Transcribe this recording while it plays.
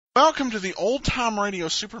Welcome to the Old Time Radio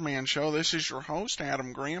Superman Show. This is your host,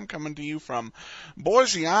 Adam Graham, coming to you from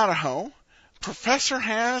Boise, Idaho. Professor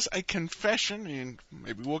has a confession, and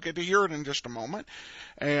maybe we'll get to hear it in just a moment,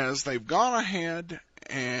 as they've gone ahead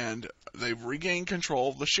and they've regained control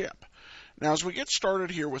of the ship. Now, as we get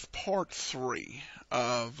started here with Part 3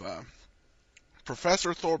 of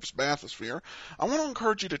Professor Thorpe's Bathysphere, I want to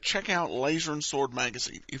encourage you to check out Laser and Sword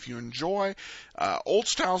magazine. If you enjoy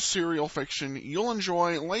old-style serial fiction, you'll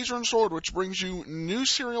enjoy Laser and Sword, which brings you new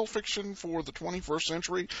serial fiction for the 21st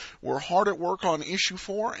century. We're hard at work on issue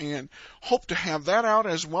 4 and hope to have that out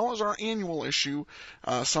as well as our annual issue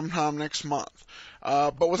sometime next month.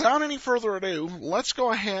 But without any further ado, let's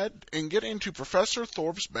go ahead and get into Professor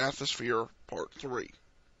Thorpe's Bathysphere Part 3.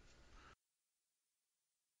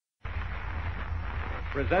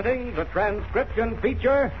 Presenting the transcription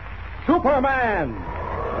feature, Superman.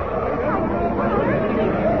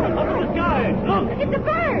 Up in the sky, look! It's a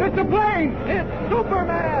bird! It's a plane! It's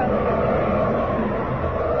Superman!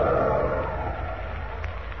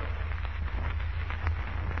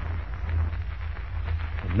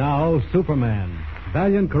 And now, Superman,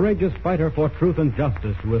 valiant, courageous fighter for truth and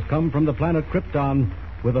justice, who has come from the planet Krypton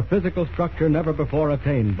with a physical structure never before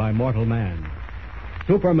attained by mortal man.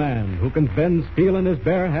 Superman, who can bend steel in his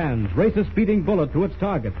bare hands, race a speeding bullet to its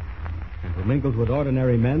target, and who mingles with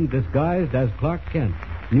ordinary men disguised as Clark Kent,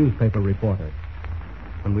 newspaper reporter.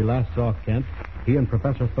 When we last saw Kent, he and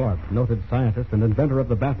Professor Thorpe, noted scientist and inventor of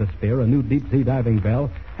the Bathysphere, a new deep-sea diving bell,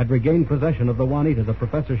 had regained possession of the Juanita, the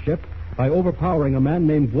professor's ship, by overpowering a man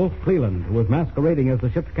named Wolf Cleland, who was masquerading as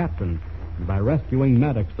the ship's captain, and by rescuing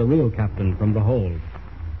Maddox, the real captain, from the hold.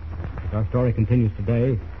 As our story continues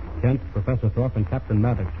today, Kent, Professor Thorpe, and Captain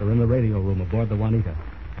Maddox are in the radio room aboard the Juanita.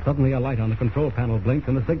 Suddenly, a light on the control panel blinks,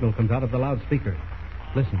 and a signal comes out of the loudspeaker.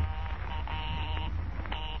 Listen.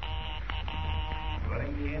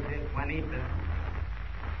 Loading the SS Juanita.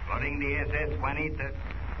 Loading the SS Juanita.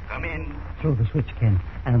 Come in. Throw the switch, Ken.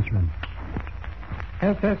 Answer him.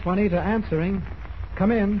 SS Juanita answering.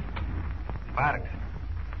 Come in. Sparks.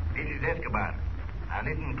 This is Escobar. Now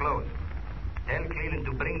listen close. Tell Cleveland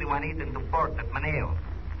to bring the Juanita to port at Maneo.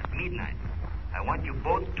 Midnight. I want you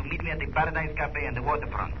both to meet me at the Paradise Cafe on the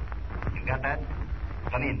waterfront. You got that?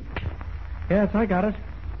 Come in. Yes, I got it.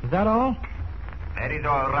 Is that all? That is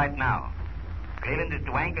all right now. Cleveland is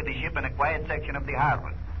to anchor the ship in a quiet section of the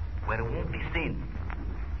harbor, where it won't be seen.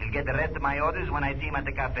 He'll get the rest of my orders when I see him at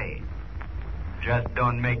the cafe. Just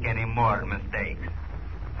don't make any more mistakes.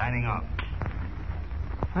 Signing off.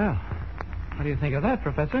 Well, what do you think of that,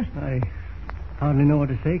 Professor? I hardly know what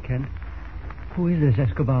to say, Ken. Who is this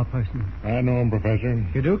Escobar person? I know him, Professor.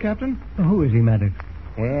 You do, Captain? Who is he, Maddox?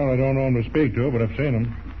 Well, I don't know him to speak to, but I've seen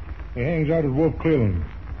him. He hangs out with Wolf Cleveland,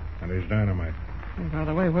 and he's dynamite. Hey, by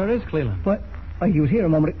the way, where is Cleveland? What? He was here a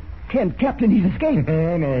moment. Ken, Captain, he's escaped.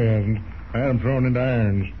 Oh, no, he hasn't. I had him thrown into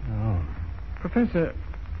irons. Oh. Professor,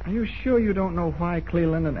 are you sure you don't know why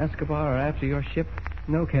Cleveland and Escobar are after your ship?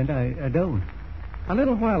 No, Kent, I don't. A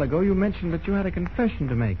little while ago, you mentioned that you had a confession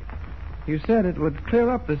to make. You said it would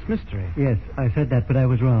clear up this mystery. Yes, I said that, but I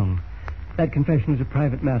was wrong. That confession is a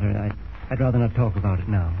private matter. I'd rather not talk about it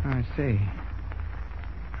now. I see.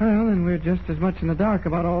 Well, then we're just as much in the dark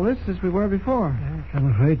about all this as we were before. Yes,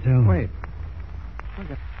 I'm afraid so. Wait.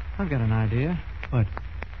 I've got an idea. What?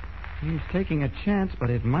 He's taking a chance,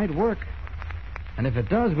 but it might work. And if it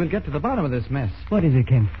does, we'll get to the bottom of this mess. What is it,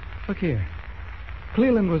 Kent? Look here.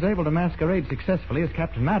 Cleveland was able to masquerade successfully as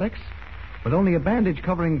Captain Maddox. With only a bandage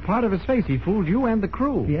covering part of his face, he fooled you and the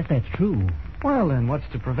crew. Yes, that's true. Well, then, what's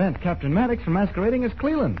to prevent Captain Maddox from masquerading as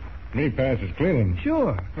Cleveland? Me passes Cleveland.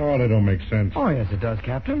 Sure. Oh, that don't make sense. Oh, yes, it does,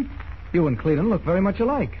 Captain. You and Cleveland look very much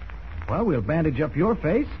alike. Well, we'll bandage up your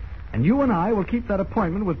face, and you and I will keep that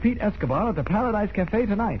appointment with Pete Escobar at the Paradise Cafe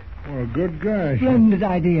tonight. Oh, good gosh. Splendid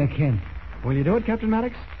idea, Kent. Will you do it, Captain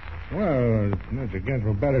Maddox? Well, that's against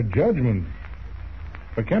my better judgment.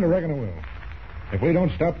 But Kent, I reckon I will. If we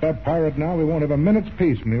don't stop that pirate now, we won't have a minute's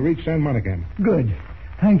peace when we reach San Monica. Good.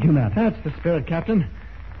 Thank you, Matt. That's the spirit, Captain.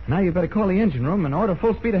 Now you better call the engine room and order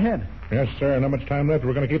full speed ahead. Yes, sir. Not much time left.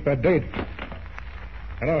 We're going to keep that date.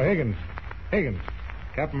 Hello, Higgins. Higgins.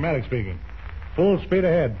 Captain Maddox speaking. Full speed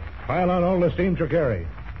ahead. Pile on all the steam she'll carry.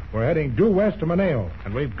 We're heading due west to Maneo,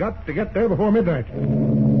 and we've got to get there before midnight.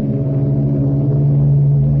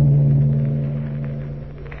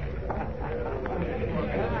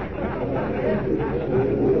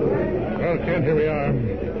 Well, Kent, here we are.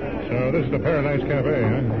 So this is the Paradise Cafe,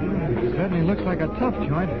 huh? It certainly looks like a tough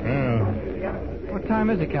joint. Yeah. What time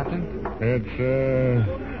is it, Captain? It's,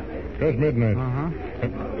 just midnight. Uh-huh.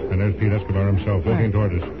 And there's Pete Escobar himself walking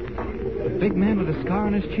toward us. The big man with a scar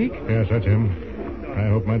on his cheek? Yes, that's him. I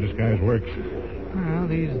hope my disguise works. Well,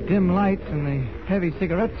 these dim lights and the heavy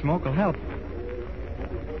cigarette smoke will help.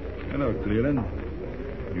 Hello, Cleveland.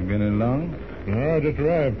 You been in long? No, I just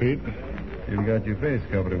arrived, Pete. You've got your face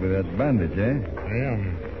covered with that bandage, eh? I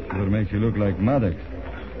am. Sure makes you look like Maddox.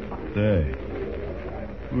 Say,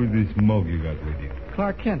 who's this mug you got with you?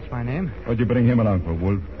 Clark Kent's my name. What'd you bring him along for,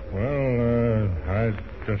 Wolf? Well, I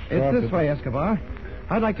just thought It's this way, Escobar.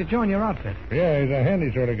 I'd like to join your outfit. Yeah, he's a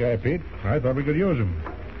handy sort of guy, Pete. I thought we could use him.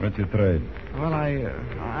 What's your trade? Well,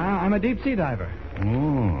 I'm a deep-sea diver.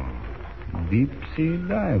 Oh, deep-sea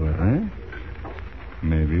diver, eh?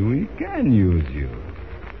 Maybe we can use you.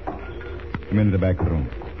 Come into the back room.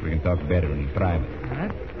 We can talk better in private. All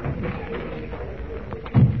right.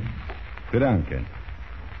 Sit down, Kent.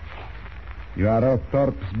 You are off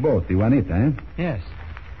Thorpe's boat, the Juanita, eh? Yes.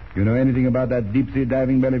 You know anything about that deep-sea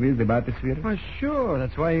diving belly of his, the Bathysphere? Well, sure.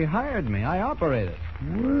 That's why he hired me. I operate it.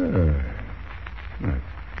 Well, that's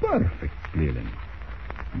perfect, Cleveland.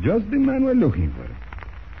 Just the man we're looking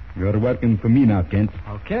for. You're working for me now, Kent.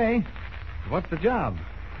 Okay. What's the job?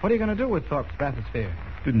 What are you going to do with Thorpe's Bathysphere?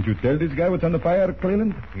 Didn't you tell this guy what's on the fire,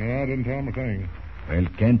 Cleveland? No, I didn't tell him a thing. Well,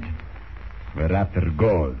 Kent, we're after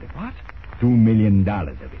gold. What? $2 million of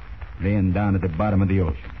it, laying down at the bottom of the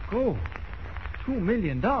ocean. Gold. $2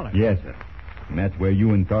 million? Yes, sir. And that's where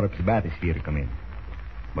you and Thorpe's Bathysphere come in.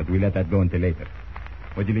 But we let that go until later.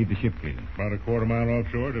 Where'd you leave the ship, Cleveland? About a quarter mile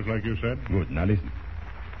offshore, just like you said. Good. Now listen.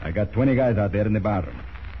 I got 20 guys out there in the barroom.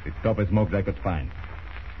 The toughest smokes I could find.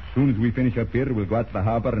 As soon as we finish up here, we'll go out to the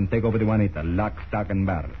harbor and take over the Juanita, lock, stock, and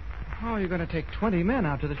barrel. How are you going to take 20 men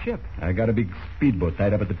out to the ship? I got a big speedboat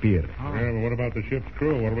tied up at the pier. Oh. Yeah, but what about the ship's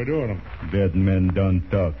crew? What do we do with them? Dead men don't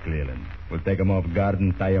talk, Cleveland. We'll take them off guard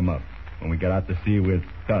and tie them up. When we get out to sea, we'll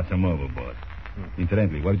toss them overboard.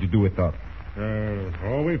 Incidentally, what did you do with Thorpe?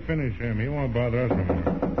 We finish him. He won't bother us no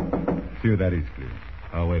more. See who that is, Cleveland.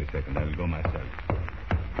 Oh, wait a second. I'll go myself.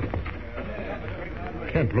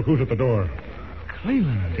 Kent, look who's at the door.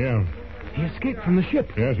 Cleveland. Yeah. He escaped from the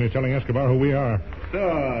ship. Yes, and he's telling Escobar who we are.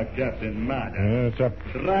 So, Captain Matt. It's up.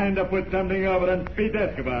 Trying to put something over and beat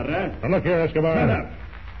Escobar, huh? Now, look here, Escobar. Shut up.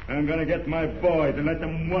 I'm going to get my boys and let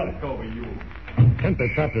them work over you. Kent, they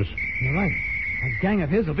trapped us. You're right. That gang of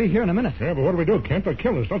his will be here in a minute. Yeah, but what do we do, Kent? They'll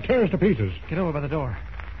kill us. They'll tear us to pieces. Get over by the door.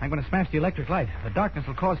 I'm going to smash the electric light. The darkness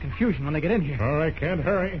will cause confusion when they get in here. All right, Kent,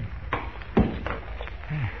 hurry.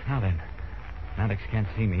 Now then. Maddox can't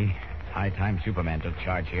see me. High time Superman took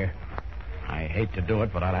charge here. I hate to do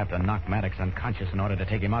it, but I'll have to knock Maddox unconscious in order to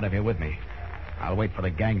take him out of here with me. I'll wait for the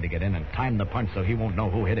gang to get in and time the punch so he won't know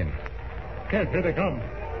who hit him. Kent, here they come.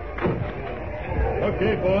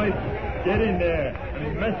 Okay, boys. Get in there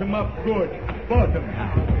and mess them up good. Both them.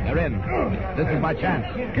 They're in. This is my chance.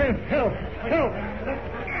 Kent, help! Help!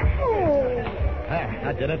 There,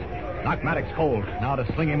 that did it. Knock Maddox cold. Now to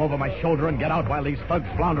sling him over my shoulder and get out while these thugs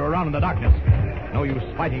flounder around in the darkness. No use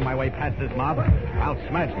fighting my way past this mob. I'll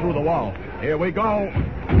smash through the wall. Here we go.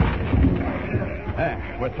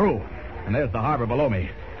 There, we're through. And there's the harbor below me.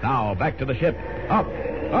 Now, back to the ship. Up,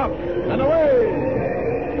 and away!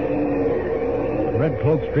 Red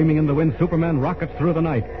cloak streaming in the wind, Superman rockets through the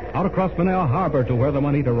night, out across Manila Harbor to where the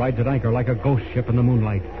Juanita rides at anchor like a ghost ship in the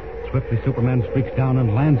moonlight. Swiftly, Superman streaks down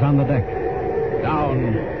and lands on the deck.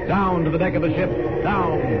 Down to the deck of the ship.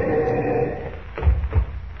 Down.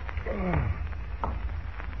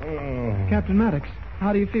 Captain Maddox,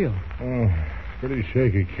 how do you feel? Oh, pretty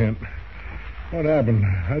shaky, Kent. What happened?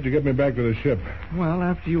 How'd you get me back to the ship? Well,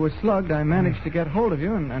 after you were slugged, I managed to get hold of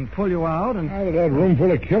you and pull you out and... Out of that room full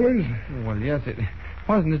of killers? Well, yes, it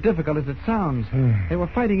wasn't as difficult as it sounds. They were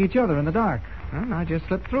fighting each other in the dark. Well, I just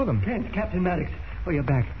slipped through them. Kent, Captain Maddox. Oh, you're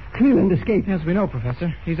back. Cleveland escaped. Yes, we know,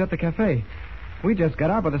 Professor. He's at the cafe. We just got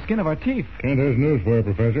out by the skin of our teeth. Kent has news for you,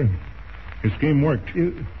 Professor. His scheme worked.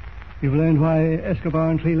 You've learned why Escobar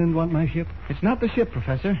and Cleveland want my ship? It's not the ship,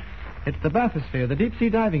 Professor. It's the Bathysphere, the deep-sea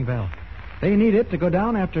diving bell. They need it to go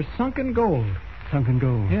down after sunken gold. Sunken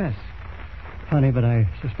gold? Yes. Funny, but I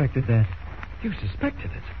suspected that. You suspected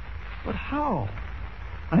it? But how?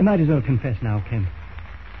 I might as well confess now, Kent.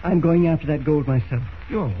 I'm going after that gold myself.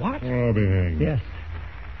 You're what? Oh, I'll be hanged. Yes.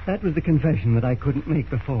 That was the confession that I couldn't make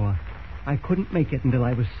before. I couldn't make it until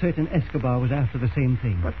I was certain Escobar was after the same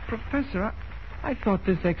thing. But, Professor, I thought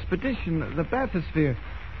this expedition, the Bathysphere,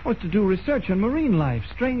 was to do research on marine life,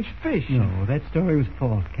 strange fish. No, that story was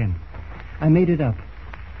false, Kent. I made it up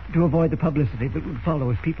to avoid the publicity that would follow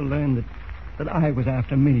if people learned that I was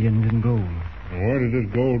after millions in gold. Where did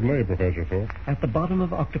this gold lay, Professor Thorpe? At the bottom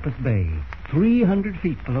of Octopus Bay, 300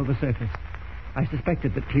 feet below the surface. I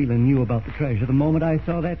suspected that Cleveland knew about the treasure the moment I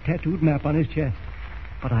saw that tattooed map on his chest.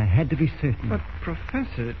 But I had to be certain. But,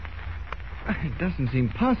 Professor, It doesn't seem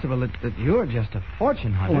possible that you're just a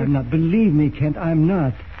fortune hunter. Oh, not believe me, Kent, I'm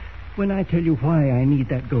not. When I tell you why I need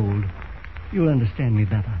that gold, you'll understand me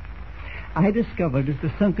better. I discovered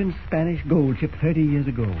the sunken Spanish gold ship 30 years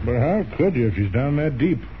ago. But how could you if she's down that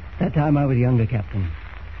deep? That time I was younger, Captain.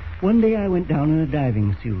 One day I went down in a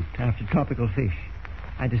diving suit after tropical fish.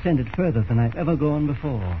 I descended further than I've ever gone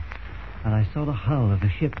before, and I saw the hull of the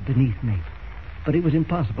ship beneath me. But it was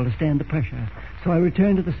impossible to stand the pressure, so I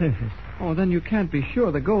returned to the surface. Oh, then you can't be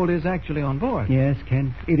sure the gold is actually on board. Yes,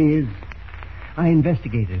 Kent, it is. I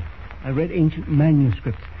investigated. I read ancient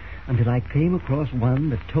manuscripts until I came across one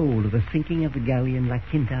that told of the sinking of the galleon La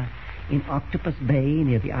Quinta in Octopus Bay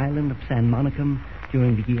near the island of San Monicum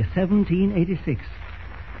during the year 1786.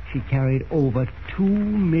 She carried over $2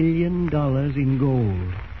 million in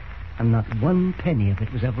gold, and not one penny of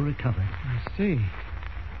it was ever recovered. I see.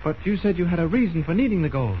 But you said you had a reason for needing the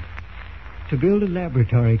gold. To build a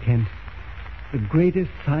laboratory, Kent. The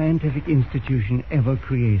greatest scientific institution ever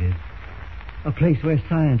created. A place where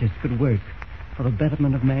scientists could work for the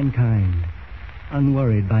betterment of mankind,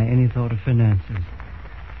 unworried by any thought of finances.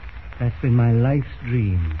 That's been my life's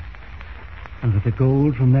dream. And with the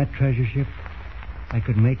gold from that treasure ship, I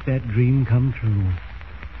could make that dream come true.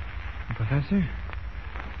 Professor,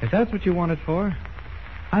 if that's what you want it for,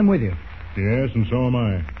 I'm with you. Yes, and so am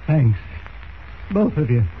I. Thanks. Both of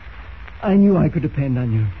you. I knew I could depend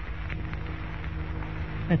on you.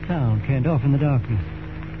 That sound, Kent, off in the darkness.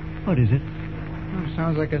 What is it? Oh,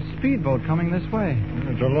 sounds like a speedboat coming this way.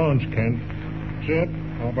 It's a launch, Kent. See it?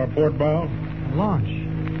 Off our port bow? A launch.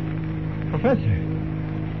 Professor,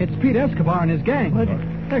 it's Pete Escobar and his gang. What?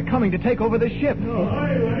 They're coming to take over the ship.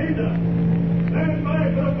 Hi, Juanita. Stand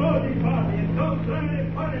by for the boating party and don't try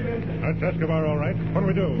any funny business. That's Escobar, all right. What do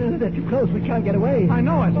we do? They're too close. We can't get away. I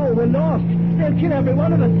know it. Oh, we're lost. They'll kill every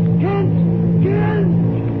one of us. Kent! Kent!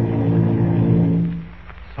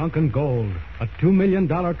 Sunken gold. A $2 million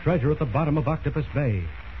treasure at the bottom of Octopus Bay.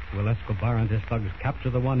 Will Escobar and his thugs capture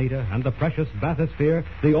the Juanita and the precious Bathysphere,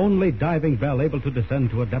 the only diving bell able to descend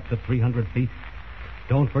to a depth of 300 feet?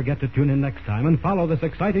 Don't forget to tune in next time and follow this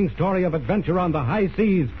exciting story of adventure on the high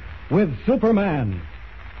seas with Superman.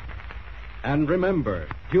 And remember,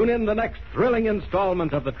 tune in the next thrilling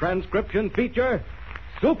installment of the transcription feature,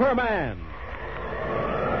 Superman.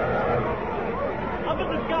 Up in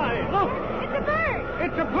the sky. Look. It's a bird.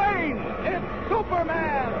 It's a plane. It's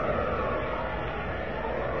Superman.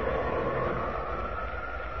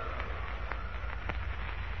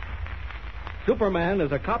 Superman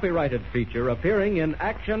is a copyrighted feature appearing in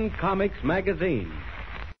Action Comics magazine.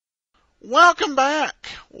 Welcome back.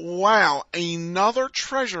 Wow, another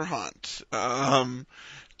treasure hunt. $2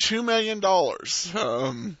 million.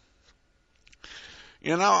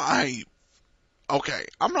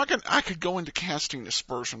 I could go into casting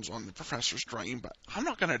aspersions on the Professor's dream, but I'm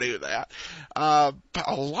not going to do that. But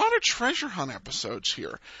a lot of treasure hunt episodes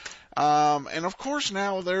here. And of course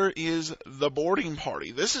now there is the boarding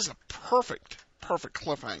party. This is a perfect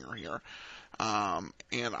cliffhanger here.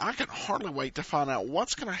 And I can hardly wait to find out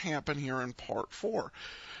what's going to happen here in part 4.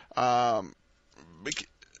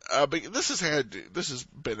 This has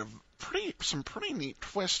been some pretty neat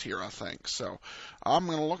twist here, I think. So I'm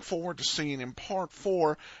going to look forward to seeing in part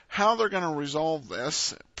 4 how they're going to resolve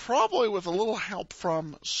this, probably with a little help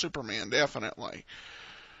from Superman, definitely.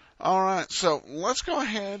 All right, so let's go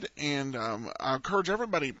ahead and I encourage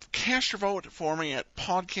everybody, cast your vote for me at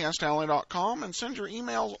podcastalley.com and send your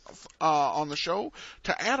emails on the show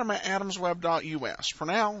to adam@adamsweb.us. For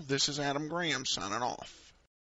now, this is Adam Graham signing off.